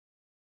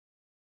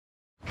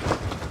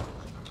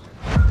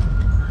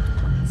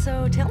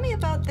So tell me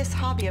about this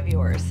hobby of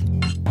yours.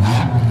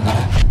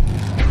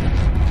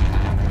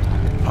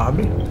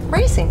 Hobby?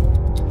 Racing.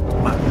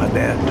 My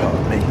dad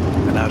taught me,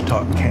 and I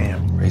taught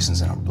Cam.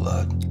 Racing's in our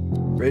blood.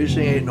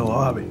 Racing ain't no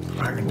hobby,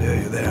 I can tell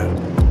you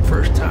that.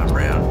 First time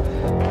round.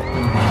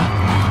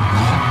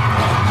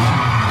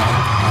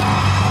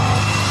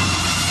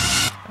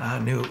 I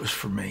knew it was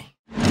for me.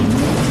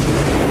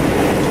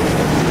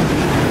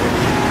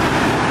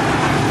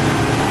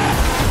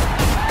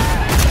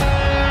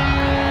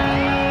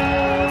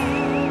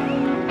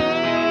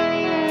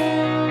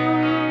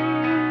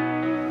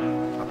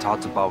 I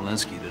talked to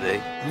Boblinski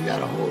today. You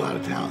got a whole lot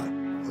of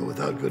talent, but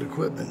without good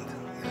equipment,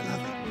 you got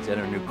nothing. He's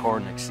entering a new car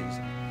next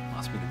season.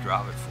 Wants me to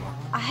drive it for him.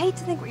 I hate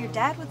to think what your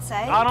dad would say.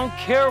 I don't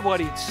care what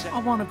he'd say. I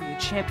want to be a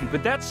champion,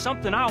 but that's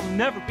something I'll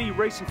never be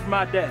racing for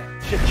my dad.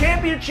 The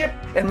championship,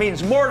 it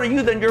means more to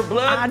you than your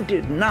blood. I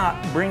did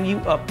not bring you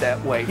up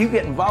that way. You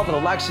get involved with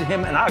the likes of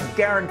him, and I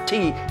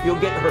guarantee you'll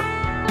get hurt.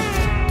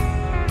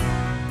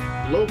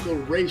 Local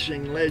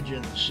racing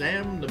legend,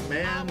 Sam the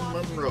Man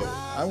Monroe.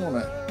 I want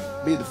to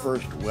be the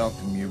first to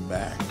welcome you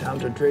back. Time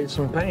to trade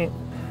some paint.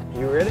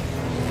 You ready?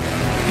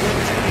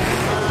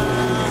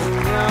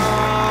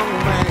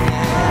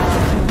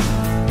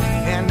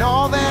 And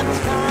all that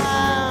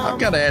time. I've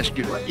got to ask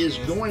you, what is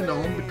going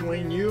on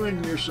between you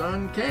and your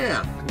son,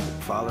 Cam?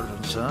 Fathers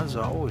and sons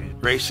always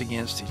race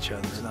against each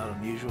other. It's not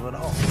unusual at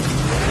all.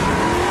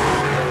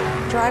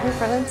 Driving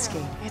for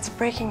Linsky. It's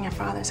breaking your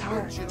father's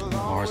heart.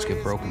 Hearts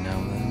get broken now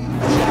and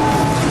then.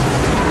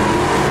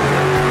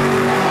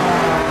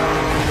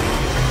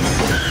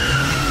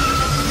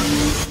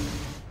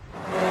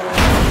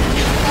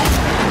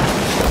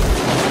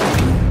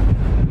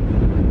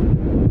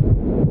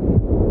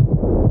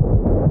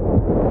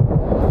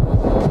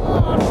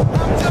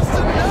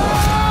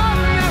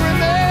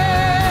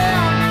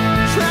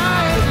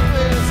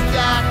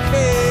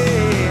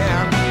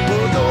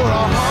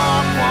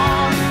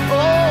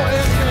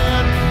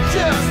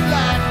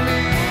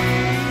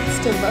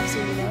 Still loves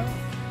you, you know?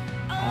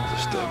 All the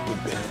stuff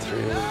we've been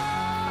through,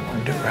 I'm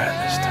gonna do right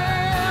this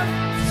time.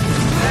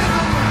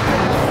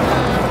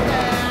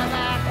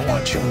 I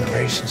want you in the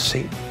racing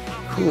seat.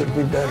 Who would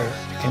be better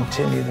to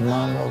continue the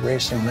Monroe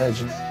racing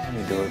legend? Let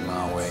me do it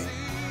my way.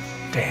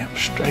 Damn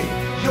straight.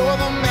 You're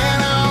the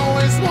man I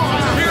always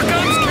wanted. Here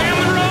comes